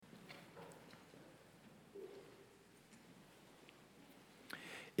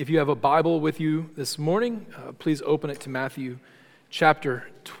If you have a Bible with you this morning, please open it to Matthew chapter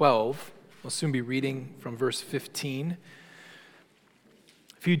 12. We'll soon be reading from verse 15.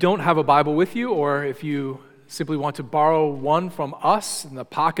 If you don't have a Bible with you, or if you simply want to borrow one from us, in the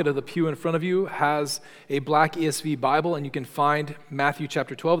pocket of the pew in front of you has a black ESV Bible, and you can find Matthew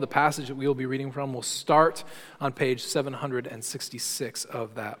chapter 12. The passage that we will be reading from will start on page 766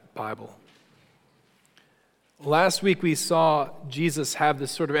 of that Bible. Last week we saw Jesus have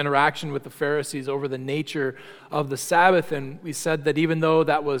this sort of interaction with the Pharisees over the nature of the Sabbath, and we said that even though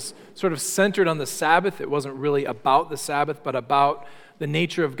that was sort of centered on the Sabbath, it wasn't really about the Sabbath, but about the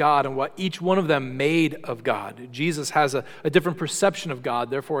nature of God and what each one of them made of God. Jesus has a different perception of God,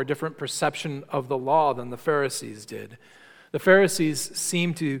 therefore a different perception of the law than the Pharisees did. The Pharisees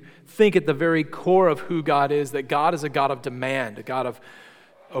seem to think at the very core of who God is, that God is a God of demand, a God of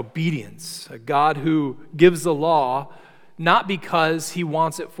obedience, a God who gives the law not because he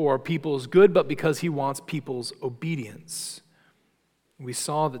wants it for people's good, but because he wants people's obedience. We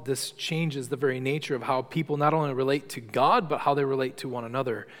saw that this changes the very nature of how people not only relate to God, but how they relate to one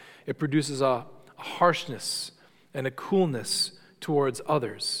another. It produces a harshness and a coolness towards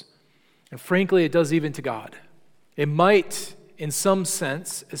others. And frankly, it does even to God. It might, in some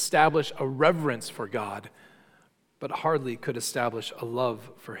sense, establish a reverence for God, but hardly could establish a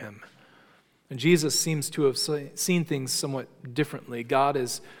love for him. And Jesus seems to have seen things somewhat differently. God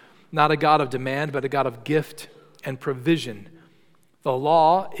is not a God of demand, but a God of gift and provision. The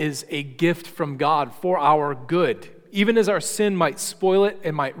law is a gift from God for our good. Even as our sin might spoil it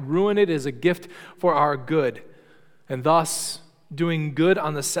and might ruin it, is a gift for our good. And thus, doing good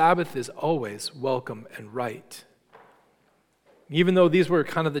on the Sabbath is always welcome and right. Even though these were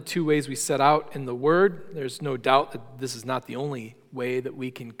kind of the two ways we set out in the Word, there's no doubt that this is not the only way that we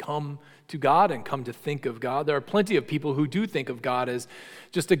can come to God and come to think of God. There are plenty of people who do think of God as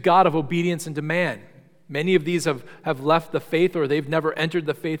just a God of obedience and demand. Many of these have left the faith, or they've never entered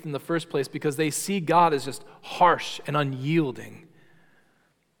the faith in the first place because they see God as just harsh and unyielding.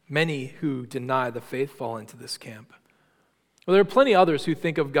 Many who deny the faith fall into this camp. Well, there are plenty others who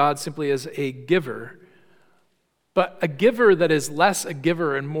think of God simply as a giver, but a giver that is less a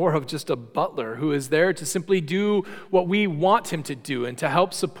giver and more of just a butler who is there to simply do what we want him to do and to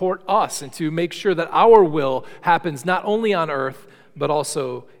help support us and to make sure that our will happens not only on earth, but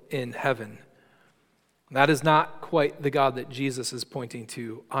also in heaven. That is not quite the God that Jesus is pointing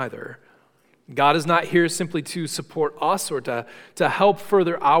to either. God is not here simply to support us or to help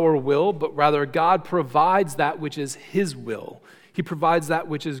further our will, but rather God provides that which is his will. He provides that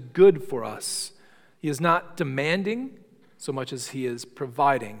which is good for us. He is not demanding so much as he is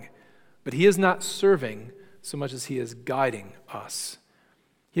providing, but he is not serving so much as he is guiding us.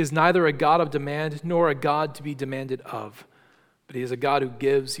 He is neither a God of demand nor a God to be demanded of, but he is a God who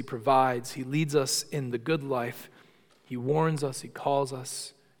gives, he provides, he leads us in the good life, he warns us, he calls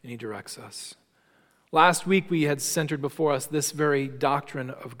us, and he directs us. Last week we had centered before us this very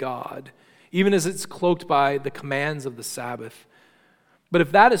doctrine of God, even as it's cloaked by the commands of the Sabbath. But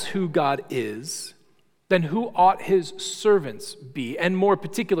if that is who God is, then who ought his servants be? And more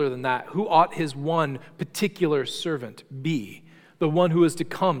particular than that, who ought his one particular servant be? The one who is to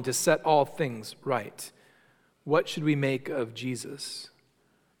come to set all things right. What should we make of Jesus?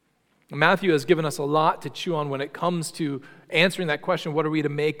 Matthew has given us a lot to chew on when it comes to answering that question, what are we to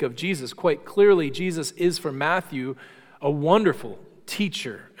make of Jesus? Quite clearly, Jesus is for Matthew a wonderful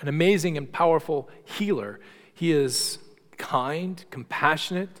teacher, an amazing and powerful healer. He is kind,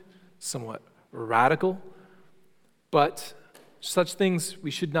 compassionate, somewhat radical, but such things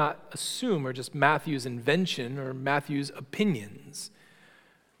we should not assume are just Matthew's invention or Matthew's opinions.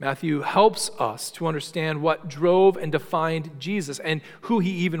 Matthew helps us to understand what drove and defined Jesus and who he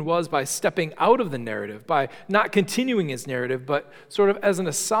even was by stepping out of the narrative, by not continuing his narrative, but sort of as an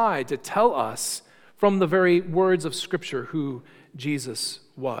aside to tell us from the very words of Scripture who Jesus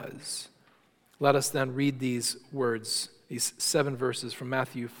was. Let us then read these words, these 7 verses from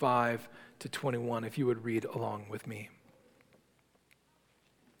Matthew 5 to 21, if you would read along with me.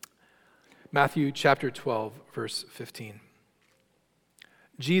 Matthew chapter 12, verse 15.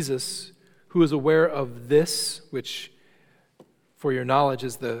 Jesus, who is aware of this, which for your knowledge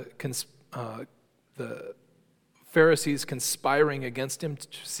is the Pharisees conspiring against him,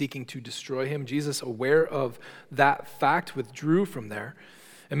 seeking to destroy him. Jesus, aware of that fact, withdrew from there,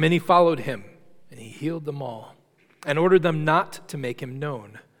 and many followed him, and he healed them all, and ordered them not to make him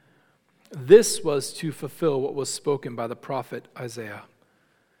known. This was to fulfill what was spoken by the prophet Isaiah.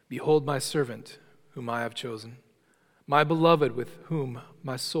 Behold my servant, whom I have chosen, my beloved with whom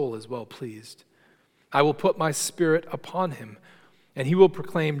my soul is well pleased. I will put my spirit upon him, and he will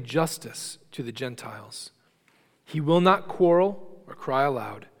proclaim justice to the Gentiles. He will not quarrel or cry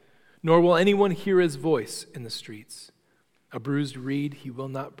aloud, nor will anyone hear his voice in the streets. A bruised reed he will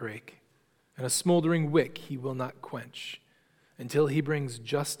not break, and a smoldering wick he will not quench, until he brings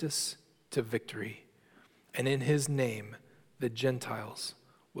justice to victory, and in his name the Gentiles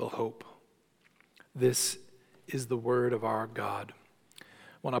will hope. This is the word of our God. I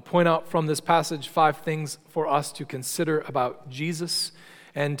want to point out from this passage 5 things for us to consider about Jesus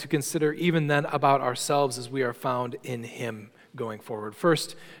and to consider even then about ourselves as we are found in him going forward.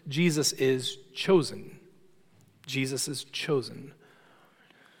 First, Jesus is chosen. Jesus is chosen.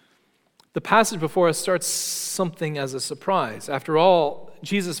 The passage before us starts something as a surprise. After all,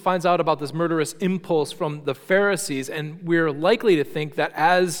 Jesus finds out about this murderous impulse from the Pharisees, and we're likely to think that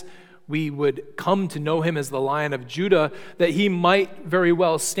as we would come to know him as the Lion of Judah, that he might very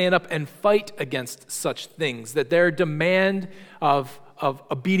well stand up and fight against such things, that their demand of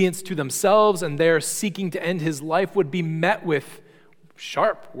obedience to themselves and their seeking to end his life would be met with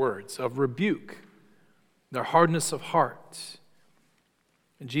sharp words of rebuke, their hardness of heart.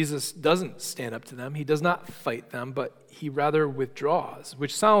 And Jesus doesn't stand up to them. He does not fight them, but he rather withdraws,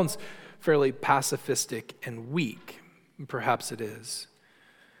 which sounds fairly pacifistic and weak. Perhaps it is.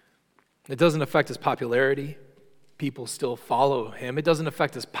 It doesn't affect his popularity. People still follow him. It doesn't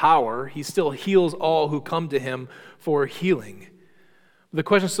affect his power. He still heals all who come to him for healing. The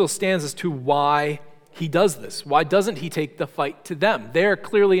question still stands as to why he does this. Why doesn't he take the fight to them? They're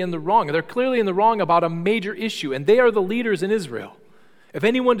clearly in the wrong. They're clearly in the wrong about a major issue, and they are the leaders in Israel. If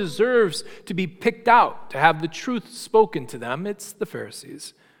anyone deserves to be picked out, to have the truth spoken to them, it's the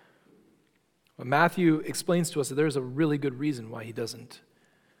Pharisees. But Matthew explains to us that there's a really good reason why he doesn't.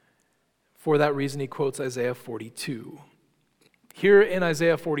 For that reason, he quotes Isaiah 42. Here in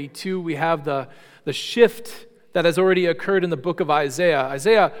Isaiah 42, we have the shift that has already occurred in the book of Isaiah.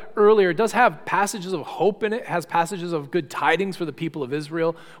 Isaiah earlier does have passages of hope in it, has passages of good tidings for the people of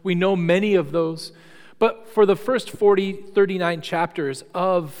Israel. We know many of those. But for the first 39 chapters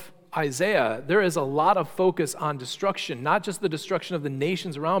of Isaiah, there is a lot of focus on destruction, not just the destruction of the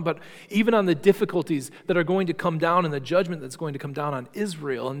nations around, but even on the difficulties that are going to come down and the judgment that's going to come down on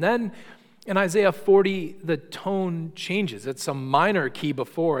Israel. And then in Isaiah 40, the tone changes. It's a minor key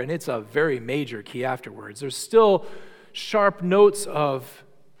before, and it's a very major key afterwards. There's still sharp notes of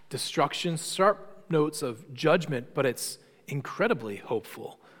destruction, sharp notes of judgment, but it's incredibly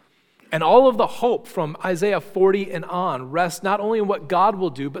hopeful. And all of the hope from Isaiah 40 and on rests not only in what God will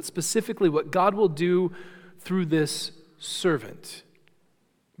do, but specifically what God will do through this servant.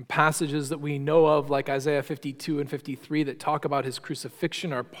 Passages that we know of, like Isaiah 52 and 53, that talk about his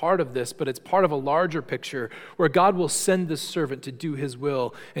crucifixion are part of this, but it's part of a larger picture where God will send this servant to do his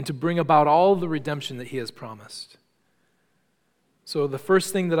will and to bring about all the redemption that he has promised. So the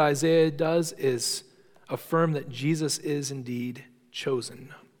first thing that Isaiah does is affirm that Jesus is indeed chosen.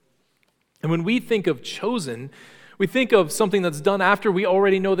 And when we think of chosen, we think of something that's done after we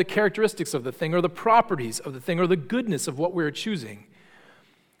already know the characteristics of the thing or the properties of the thing or the goodness of what we're choosing.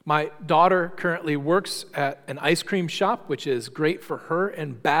 My daughter currently works at an ice cream shop, which is great for her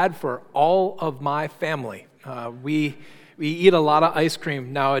and bad for all of my family. We eat a lot of ice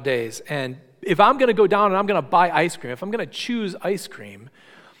cream nowadays, and if I'm going to go down and I'm going to buy ice cream, if I'm going to choose ice cream,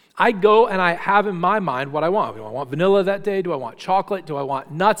 I go and I have in my mind what I want. Do I want vanilla that day? Do I want chocolate? Do I want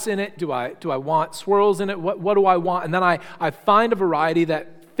nuts in it? Do I want swirls in it? What do I want? And then I find a variety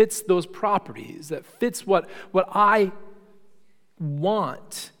that fits those properties, that fits what I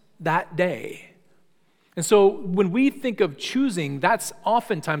want that day. And so when we think of choosing, that's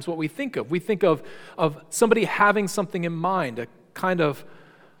oftentimes what we think of. We think of somebody having something in mind, a kind of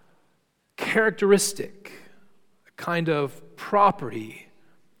characteristic, a kind of property.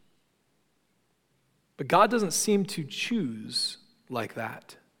 But God doesn't seem to choose like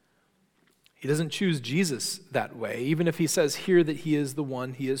that. He doesn't choose Jesus that way, even if he says here that he is the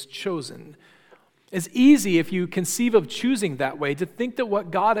one he has chosen. It's easy, if you conceive of choosing that way, to think that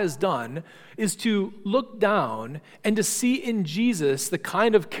what God has done is to look down and to see in Jesus the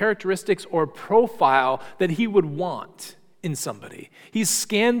kind of characteristics or profile that he would want in somebody. He's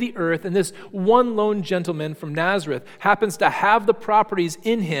scanned the earth, and this one lone gentleman from Nazareth happens to have the properties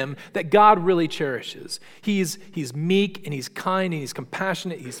in him that God really cherishes. He's meek, and he's kind, and he's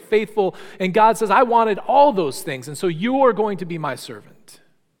compassionate, he's faithful, and God says, I wanted all those things, and so you are going to be my servant.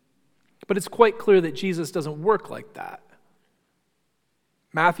 But it's quite clear that Jesus doesn't work like that.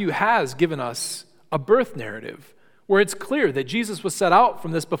 Matthew has given us a birth narrative where it's clear that Jesus was set out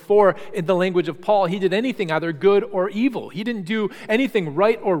from this before, in the language of Paul, he did anything either good or evil. He didn't do anything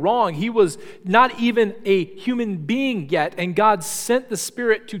right or wrong. He was not even a human being yet, and God sent the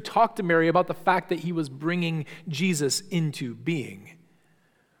Spirit to talk to Mary about the fact that he was bringing Jesus into being.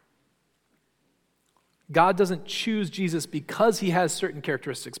 God doesn't choose Jesus because he has certain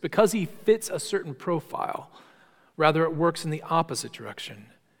characteristics, because he fits a certain profile. Rather, it works in the opposite direction.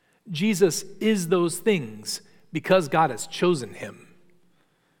 Jesus is those things because God has chosen him.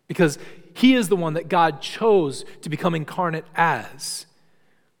 Because he is the one that God chose to become incarnate as.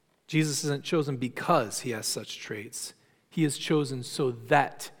 Jesus isn't chosen because he has such traits. He is chosen so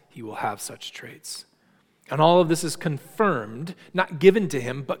that he will have such traits. And all of this is confirmed, not given to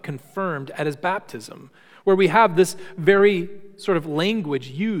him, but confirmed at his baptism, where we have this very sort of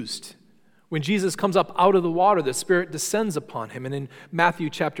language used. When Jesus comes up out of the water, the Spirit descends upon him. And in Matthew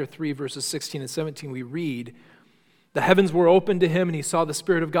chapter 3, verses 16 and 17, we read, "The heavens were opened to him, and he saw the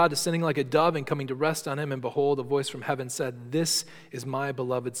Spirit of God descending like a dove and coming to rest on him. And behold, a voice from heaven said, 'This is my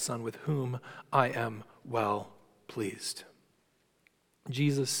beloved Son, with whom I am well pleased.'"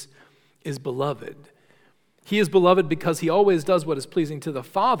 Jesus is beloved. He is beloved because he always does what is pleasing to the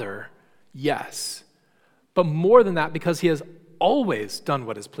Father, yes. But more than that, because he has always done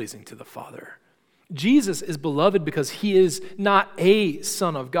what is pleasing to the Father. Jesus is beloved because he is not a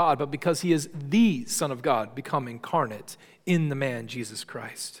Son of God, but because he is the Son of God become incarnate in the man Jesus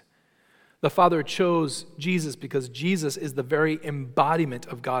Christ. The Father chose Jesus because Jesus is the very embodiment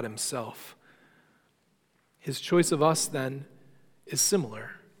of God himself. His choice of us, then, is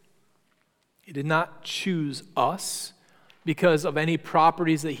similar. He did not choose us because of any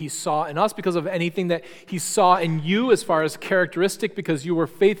properties that he saw in us, because of anything that he saw in you as far as characteristic, because you were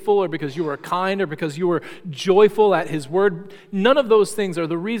faithful or because you were kind or because you were joyful at his word. None of those things are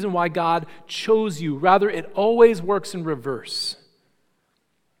the reason why God chose you. Rather, it always works in reverse.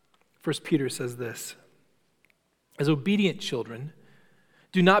 1 Peter says this, "As obedient children,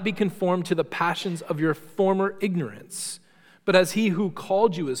 do not be conformed to the passions of your former ignorance. But as he who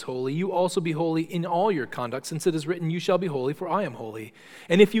called you is holy, you also be holy in all your conduct, since it is written, 'You shall be holy, for I am holy.'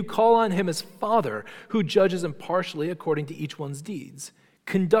 And if you call on him as Father, who judges impartially according to each one's deeds,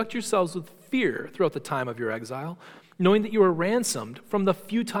 conduct yourselves with fear throughout the time of your exile, knowing that you are ransomed from the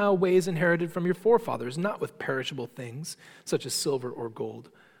futile ways inherited from your forefathers, not with perishable things, such as silver or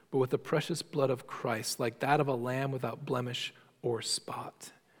gold, but with the precious blood of Christ, like that of a lamb without blemish or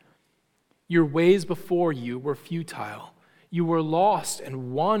spot. Your ways before you were futile. You were lost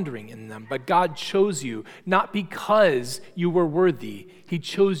and wandering in them, but God chose you not because you were worthy. He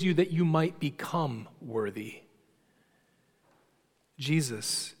chose you that you might become worthy."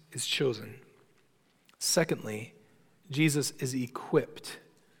 Jesus is chosen. Secondly, Jesus is equipped.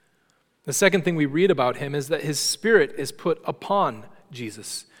 The second thing we read about him is that his Spirit is put upon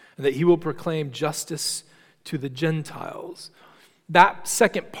Jesus and that he will proclaim justice to the Gentiles. That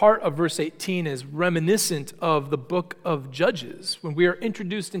second part of verse 18 is reminiscent of the book of Judges. When we are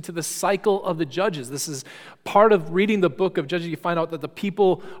introduced into the cycle of the Judges, this is part of reading the book of Judges. You find out that the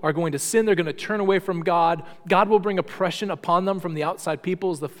people are going to sin. They're going to turn away from God. God will bring oppression upon them from the outside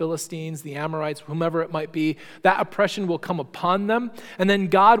peoples, the Philistines, the Amorites, whomever it might be. That oppression will come upon them. And then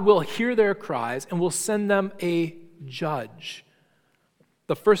God will hear their cries and will send them a judge.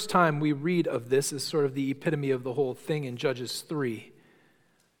 The first time we read of this is sort of the epitome of the whole thing in Judges 3.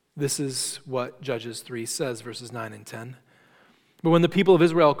 This is what Judges 3 says, verses 9 and 10. "But when the people of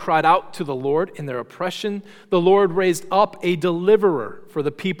Israel cried out to the Lord in their oppression, the Lord raised up a deliverer for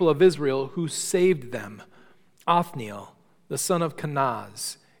the people of Israel who saved them, Othniel, the son of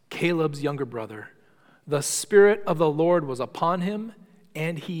Kenaz, Caleb's younger brother. The Spirit of the Lord was upon him,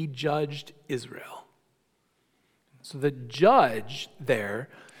 and he judged Israel." So the judge there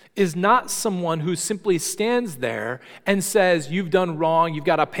is not someone who simply stands there and says, "You've done wrong, you've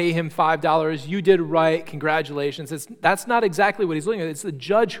got to pay him $5, you did right, congratulations." That's not exactly what he's looking at. It's the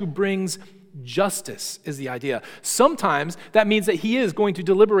judge who brings justice is the idea. Sometimes that means that he is going to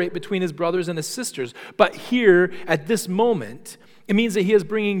deliberate between his brothers and his sisters. But here, at this moment, it means that he is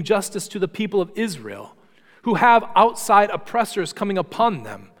bringing justice to the people of Israel who have outside oppressors coming upon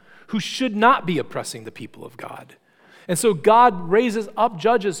them, who should not be oppressing the people of God. And so God raises up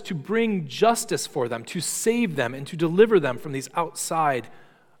judges to bring justice for them, to save them, and to deliver them from these outside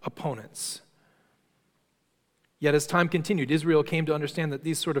opponents. Yet as time continued, Israel came to understand that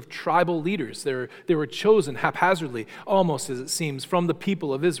these sort of tribal leaders, they were chosen haphazardly, almost as it seems, from the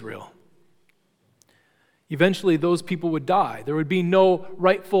people of Israel. Eventually, those people would die. There would be no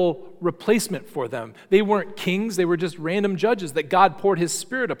rightful replacement for them. They weren't kings, they were just random judges that God poured his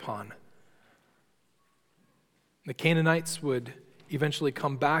Spirit upon. The Canaanites would eventually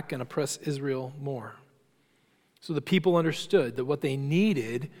come back and oppress Israel more. So the people understood that what they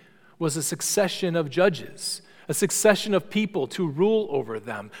needed was a succession of judges, a succession of people to rule over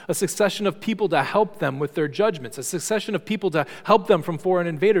them, a succession of people to help them with their judgments, a succession of people to help them from foreign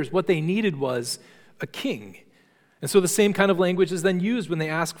invaders. What they needed was a king. And so the same kind of language is then used when they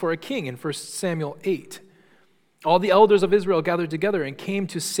ask for a king in 1 Samuel 8. All the elders of Israel gathered together and came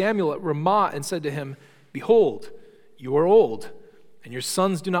to Samuel at Ramah and said to him, "Behold, you are old, and your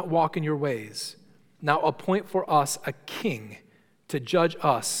sons do not walk in your ways. Now appoint for us a king to judge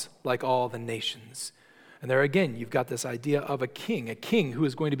us like all the nations." And there again, you've got this idea of a king who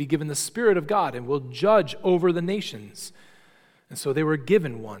is going to be given the Spirit of God and will judge over the nations. And so they were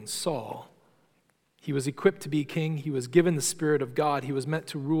given one, Saul. He was equipped to be king. He was given the Spirit of God. He was meant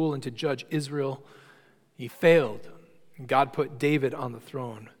to rule and to judge Israel. He failed, and God put David on the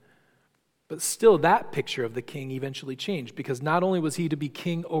throne. But still, that picture of the king eventually changed, because not only was he to be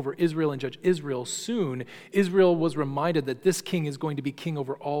king over Israel and judge Israel, soon Israel was reminded that this king is going to be king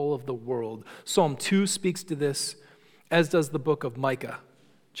over all of the world. Psalm 2 speaks to this, as does the book of Micah,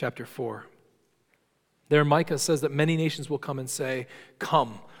 chapter 4. There, Micah says that many nations will come and say,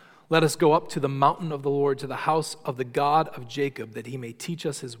 "Come, let us go up to the mountain of the Lord, to the house of the God of Jacob, that he may teach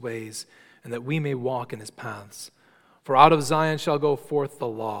us his ways, and that we may walk in his paths. For out of Zion shall go forth the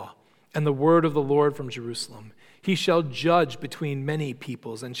law, and the word of the Lord from Jerusalem. He shall judge between many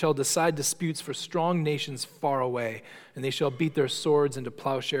peoples, and shall decide disputes for strong nations far away. And they shall beat their swords into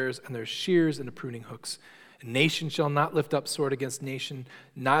plowshares, and their shears into pruning hooks. And nation shall not lift up sword against nation,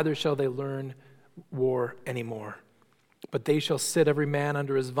 neither shall they learn war anymore. But they shall sit every man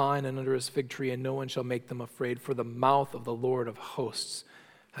under his vine and under his fig tree, and no one shall make them afraid, for the mouth of the Lord of hosts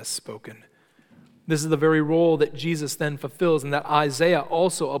has spoken." This is the very role that Jesus then fulfills and that Isaiah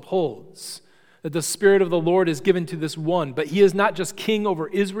also upholds. That the Spirit of the Lord is given to this one. But he is not just king over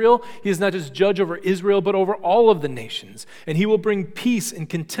Israel. He is not just judge over Israel, but over all of the nations. And he will bring peace and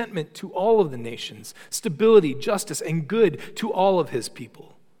contentment to all of the nations, stability, justice, and good to all of his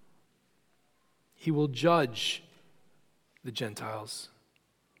people. He will judge the Gentiles.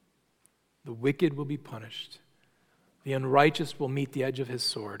 The wicked will be punished. The unrighteous will meet the edge of his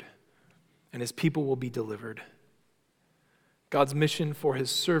sword, and his people will be delivered. God's mission for his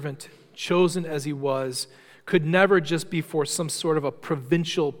servant, chosen as he was, could never just be for some sort of a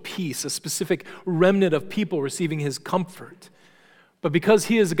provincial peace, a specific remnant of people receiving his comfort. But because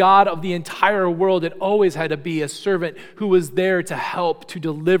he is God of the entire world, it always had to be a servant who was there to help, to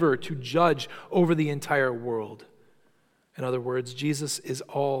deliver, to judge over the entire world. In other words, Jesus is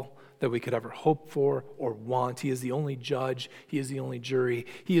all that we could ever hope for or want. He is the only judge. He is the only jury.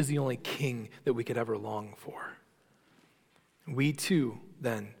 He is the only king that we could ever long for. We too,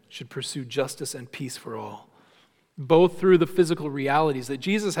 then, should pursue justice and peace for all, both through the physical realities that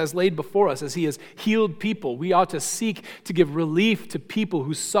Jesus has laid before us as he has healed people. We ought to seek to give relief to people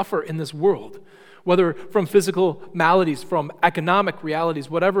who suffer in this world, whether from physical maladies, from economic realities,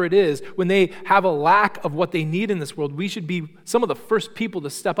 whatever it is. When they have a lack of what they need in this world, we should be some of the first people to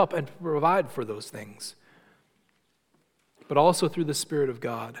step up and provide for those things. But also through the Spirit of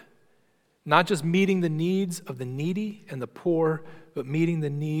God, not just meeting the needs of the needy and the poor, but meeting the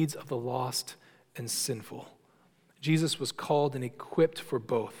needs of the lost and sinful. Jesus was called and equipped for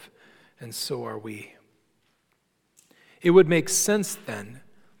both, and so are we. It would make sense then,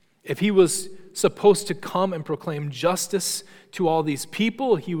 if he was supposed to come and proclaim justice to all these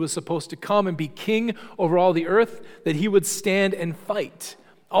people, he was supposed to come and be king over all the earth, that he would stand and fight.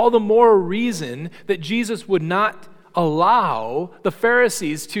 All the more reason that Jesus would not allow the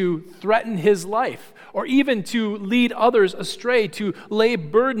Pharisees to threaten his life or even to lead others astray, to lay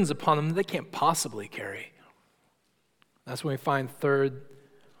burdens upon them that they can't possibly carry. That's when we find third,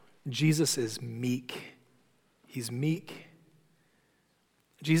 Jesus is meek. He's meek.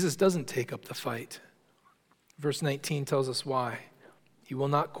 Jesus doesn't take up the fight. Verse 19 tells us why. He will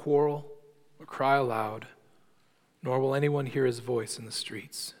not quarrel or cry aloud, nor will anyone hear his voice in the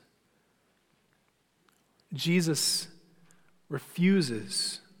streets. Jesus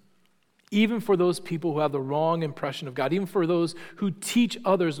refuses, even for those people who have the wrong impression of God, even for those who teach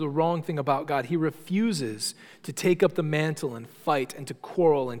others the wrong thing about God, he refuses to take up the mantle and fight and to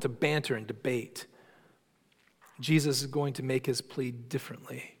quarrel and to banter and debate. Jesus is going to make his plea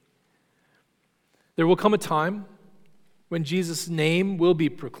differently. There will come a time when Jesus' name will be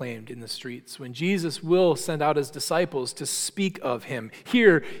proclaimed in the streets, when Jesus will send out his disciples to speak of him.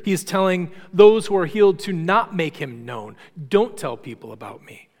 Here, he is telling those who are healed to not make him known. Don't tell people about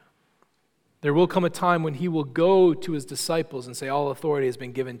me. There will come a time when he will go to his disciples and say, all authority has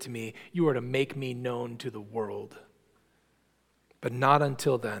been given to me. You are to make me known to the world. But not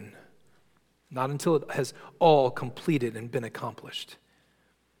until then. Not until it has all completed and been accomplished.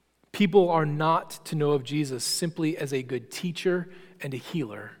 People are not to know of Jesus simply as a good teacher and a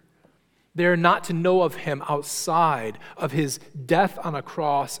healer. They are not to know of him outside of his death on a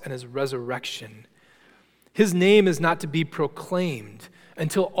cross and his resurrection. His name is not to be proclaimed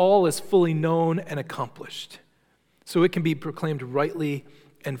until all is fully known and accomplished, so it can be proclaimed rightly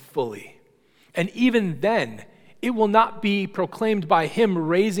and fully. And even then, it will not be proclaimed by him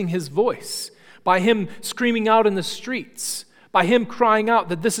raising his voice, by him screaming out in the streets, by him crying out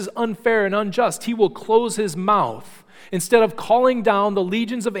that this is unfair and unjust. He will close his mouth instead of calling down the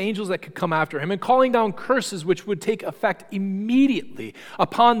legions of angels that could come after him and calling down curses which would take effect immediately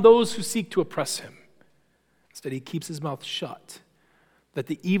upon those who seek to oppress him. Instead, he keeps his mouth shut, that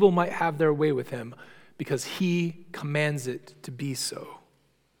the evil might have their way with him, because he commands it to be so.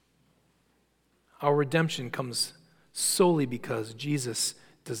 Our redemption comes solely because Jesus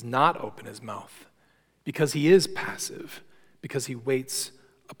does not open his mouth, because he is passive, because he waits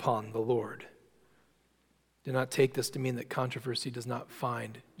upon the Lord. Do not take this to mean that controversy does not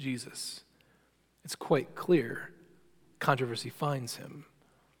find Jesus. It's quite clear controversy finds him.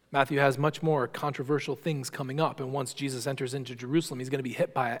 Matthew has much more controversial things coming up, and once Jesus enters into Jerusalem, he's going to be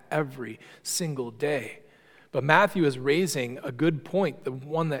hit by it every single day. But Matthew is raising a good point, the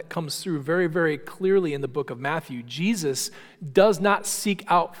one that comes through very, very clearly in the book of Matthew. Jesus does not seek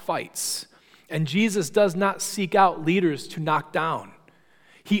out fights, and Jesus does not seek out leaders to knock down.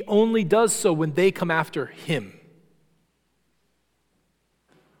 He only does so when they come after him.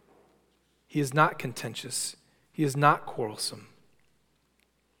 He is not contentious. He is not quarrelsome.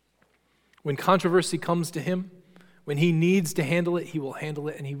 When controversy comes to him, when he needs to handle it, he will handle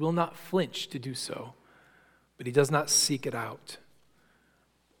it, and he will not flinch to do so. But he does not seek it out.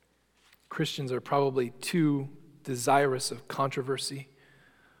 Christians are probably too desirous of controversy,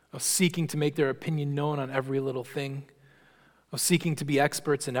 of seeking to make their opinion known on every little thing, of seeking to be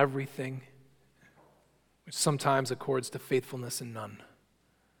experts in everything, which sometimes accords to faithfulness in none.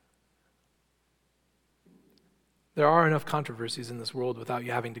 There are enough controversies in this world without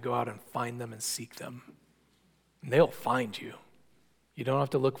you having to go out and find them and seek them. And they'll find you. You don't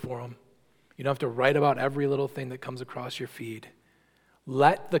have to look for them. You don't have to write about every little thing that comes across your feed.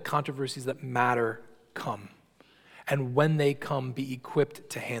 Let the controversies that matter come. And when they come, be equipped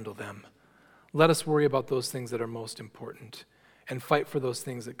to handle them. Let us worry about those things that are most important and fight for those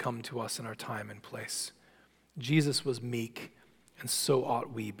things that come to us in our time and place. Jesus was meek, and so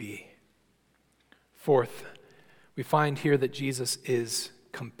ought we be. Fourth, we find here that Jesus is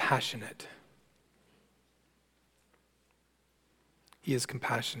compassionate. He is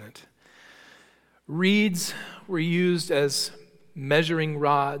compassionate. Reeds were used as measuring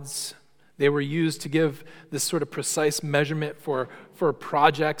rods. They were used to give this sort of precise measurement for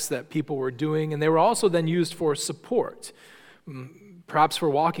projects that people were doing, and they were also then used for support, perhaps for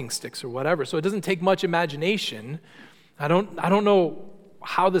walking sticks or whatever. So it doesn't take much imagination. I don't know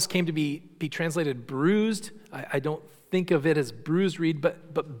how this came to be translated bruised. I don't think of it as bruised reed,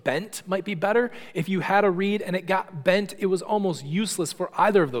 but bent might be better. If you had a reed and it got bent, it was almost useless for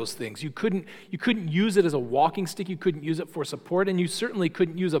either of those things. You couldn't use it as a walking stick, you couldn't use it for support, and you certainly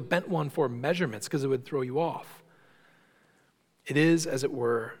couldn't use a bent one for measurements because it would throw you off. It is, as it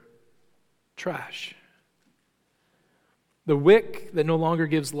were, trash. The wick that no longer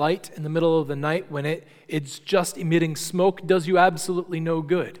gives light in the middle of the night when it's just emitting smoke does you absolutely no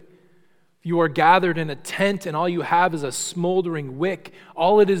good. You are gathered in a tent and all you have is a smoldering wick.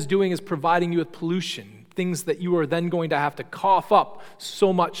 All it is doing is providing you with pollution, things that you are then going to have to cough up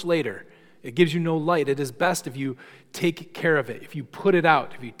so much later. It gives you no light. It is best if you take care of it, if you put it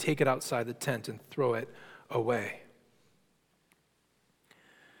out, if you take it outside the tent and throw it away.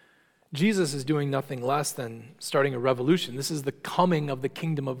 Jesus is doing nothing less than starting a revolution. This is the coming of the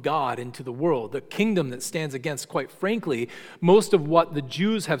kingdom of God into the world, the kingdom that stands against, quite frankly, most of what the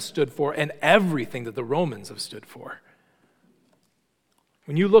Jews have stood for and everything that the Romans have stood for.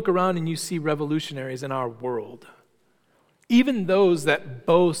 When you look around and you see revolutionaries in our world, even those that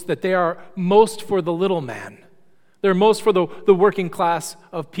boast that they are most for the little man, they're most for the working class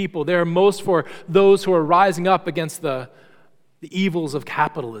of people, they're most for those who are rising up against the evils of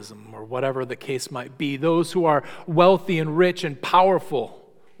capitalism, or whatever the case might be, those who are wealthy and rich and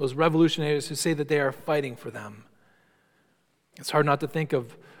powerful, those revolutionaries who say that they are fighting for them. It's hard not to think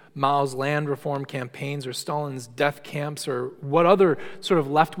of Mao's land reform campaigns or Stalin's death camps or what other sort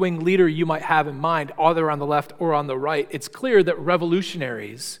of left-wing leader you might have in mind, either on the left or on the right. It's clear that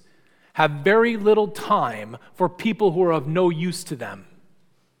revolutionaries have very little time for people who are of no use to them.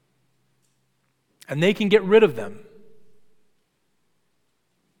 And they can get rid of them.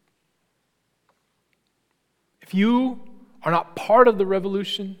 If you are not part of the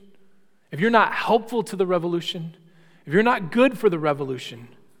revolution, if you're not helpful to the revolution, if you're not good for the revolution,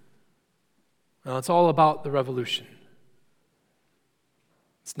 well, it's all about the revolution.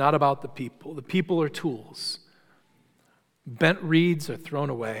 It's not about the people. The people are tools. Bent reeds are thrown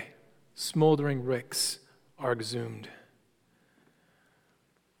away. Smoldering ricks are exhumed.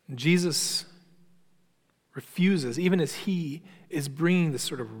 Jesus refuses, even as he is bringing this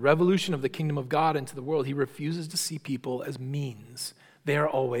sort of revolution of the kingdom of God into the world, he refuses to see people as means. They are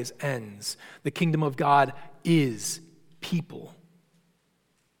always ends. The kingdom of God is people.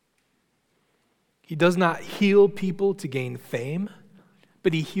 He does not heal people to gain fame,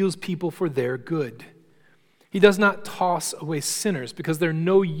 but he heals people for their good. He does not toss away sinners because they're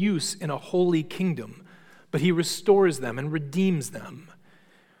no use in a holy kingdom, but he restores them and redeems them.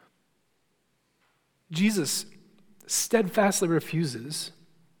 Jesus steadfastly refuses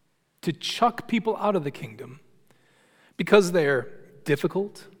to chuck people out of the kingdom because they're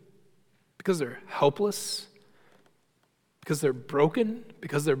difficult, because they're helpless, because they're broken,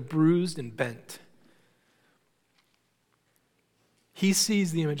 because they're bruised and bent. He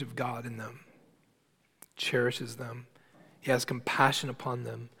sees the image of God in them, cherishes them, he has compassion upon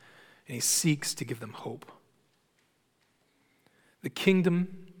them, and he seeks to give them hope. The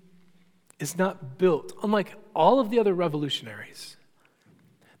kingdom is not built, unlike all of the other revolutionaries,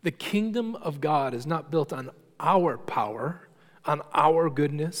 the kingdom of God is not built on our power, on our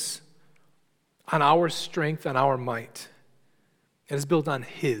goodness, on our strength, on our might. It is built on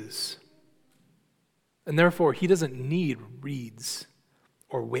his. And therefore, he doesn't need reeds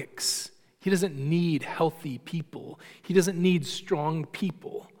or wicks. He doesn't need healthy people. He doesn't need strong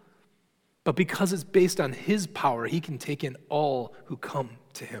people. But because it's based on his power, he can take in all who come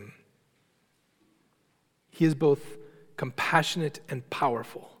to him. He is both compassionate and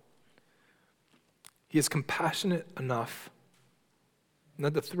powerful. He is compassionate enough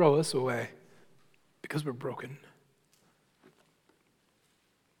not to throw us away because we're broken.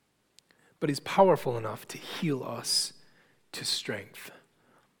 But he's powerful enough to heal us to strength.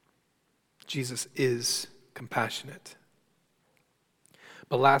 Jesus is compassionate.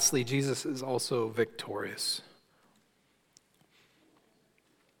 But lastly, Jesus is also victorious.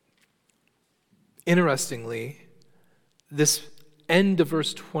 Interestingly, this end of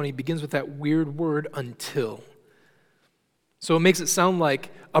verse 20 begins with that weird word, until. So it makes it sound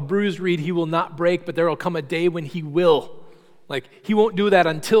like a bruised reed he will not break, but there will come a day when he will. Like, he won't do that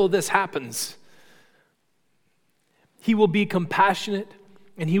until this happens. He will be compassionate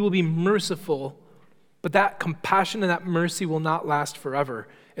and he will be merciful, but that compassion and that mercy will not last forever.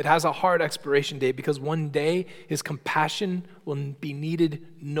 It has a hard expiration date because one day his compassion will be needed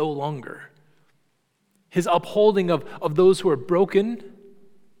no longer. His upholding of those who are broken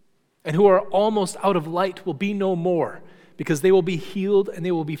and who are almost out of light will be no more because they will be healed and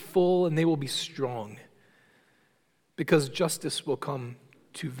they will be full and they will be strong because justice will come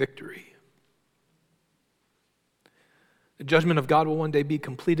to victory. The judgment of God will one day be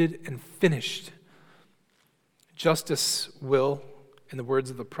completed and finished. Justice will, in the words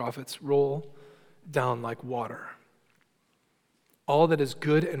of the prophets, roll down like water. All that is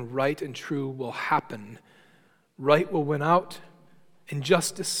good and right and true will happen. Right will win out, and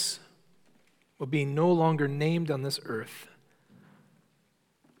justice will be no longer named on this earth.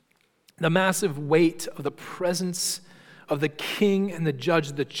 The massive weight of the presence of the king and the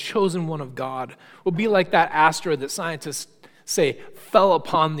judge, the chosen one of God, will be like that asteroid that scientists say fell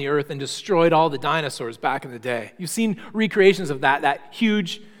upon the earth and destroyed all the dinosaurs back in the day. You've seen recreations of that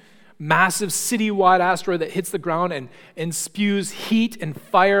huge, massive city-wide asteroid that hits the ground and spews heat and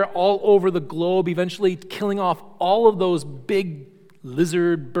fire all over the globe, eventually killing off all of those big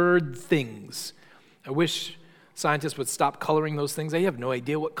lizard bird things. I wish scientists would stop coloring those things. They have no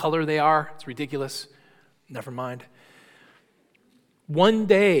idea what color they are. It's ridiculous. Never mind. One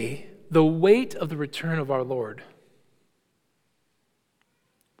day, the weight of the return of our Lord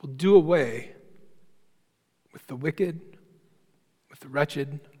will do away with the wicked, with the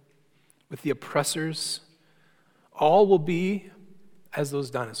wretched, with the oppressors. All will be as those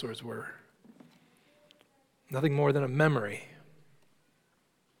dinosaurs were. Nothing more than a memory,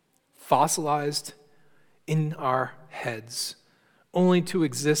 fossilized in our heads, only to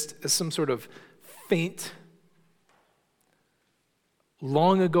exist as some sort of faint,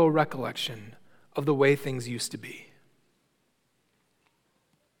 long ago recollection of the way things used to be.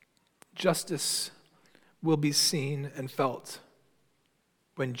 Justice will be seen and felt.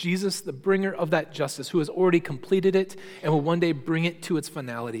 when Jesus, the bringer of that justice, who has already completed it and will one day bring it to its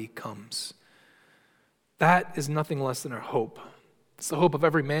finality, comes. That is nothing less than our hope. It's the hope of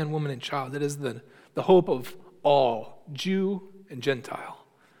every man, woman, and child. It is the hope of all, Jew and Gentile,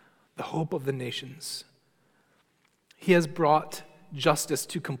 the hope of the nations. He has brought justice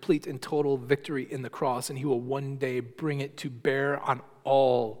to complete and total victory in the cross, and he will one day bring it to bear on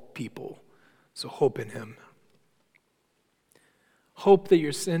all people. So hope in him. Hope that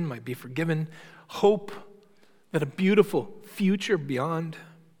your sin might be forgiven. Hope that a beautiful future beyond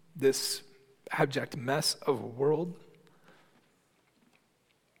this abject mess of a world.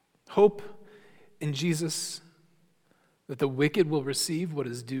 Hope in Jesus that the wicked will receive what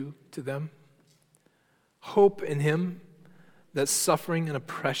is due to them. Hope in him that suffering and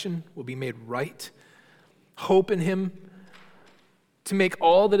oppression will be made right. Hope in him to make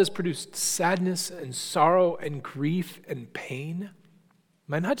all that has produced sadness and sorrow and grief and pain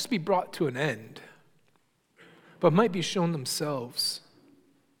might not just be brought to an end, but might be shown themselves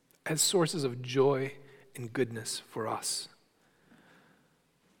as sources of joy and goodness for us.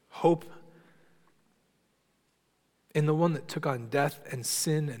 Hope in the one that took on death and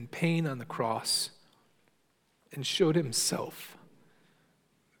sin and pain on the cross and showed himself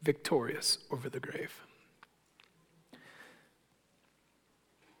victorious over the grave.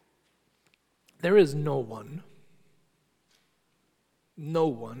 There is no one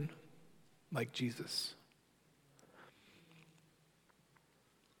like Jesus.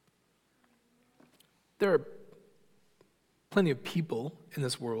 There are plenty of people in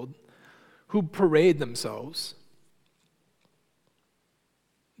this world who parade themselves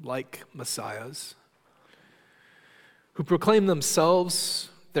like messiahs, who proclaim themselves,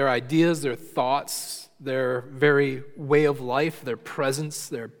 their ideas, their thoughts, their very way of life, their presence,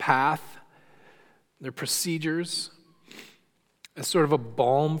 their path, their procedures, as sort of a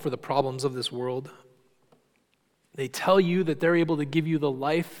balm for the problems of this world. They tell you that they're able to give you the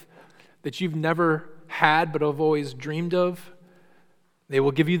life that you've never had but have always dreamed of. They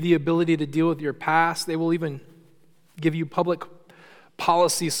will give you the ability to deal with your past. They will even give you public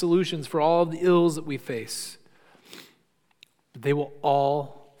policy solutions for all the ills that we face. But they will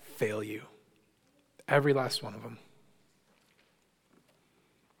all fail you. Every last one of them.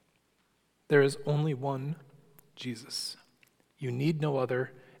 There is only one Jesus. You need no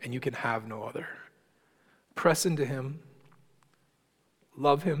other, and you can have no other. Press into him,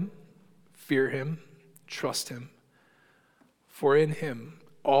 love him, fear him, trust him. For in him,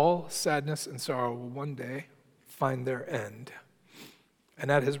 all sadness and sorrow will one day find their end.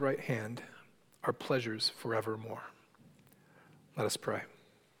 And at his right hand are pleasures forevermore. Let us pray.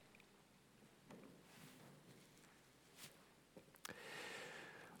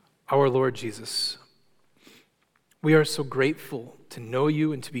 Our Lord Jesus, we are so grateful to know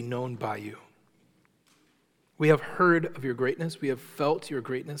you and to be known by you. We have heard of your greatness. We have felt your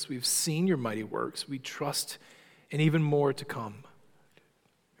greatness. We've seen your mighty works. We trust in even more to come.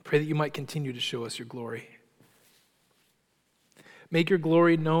 I pray that you might continue to show us your glory. Make your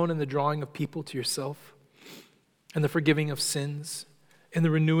glory known in the drawing of people to yourself, in the forgiving of sins, in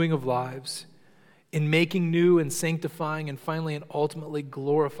the renewing of lives, in making new and sanctifying, and finally and ultimately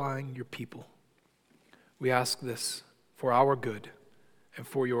glorifying your people. We ask this for our good and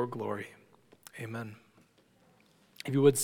for your glory. Amen. If you would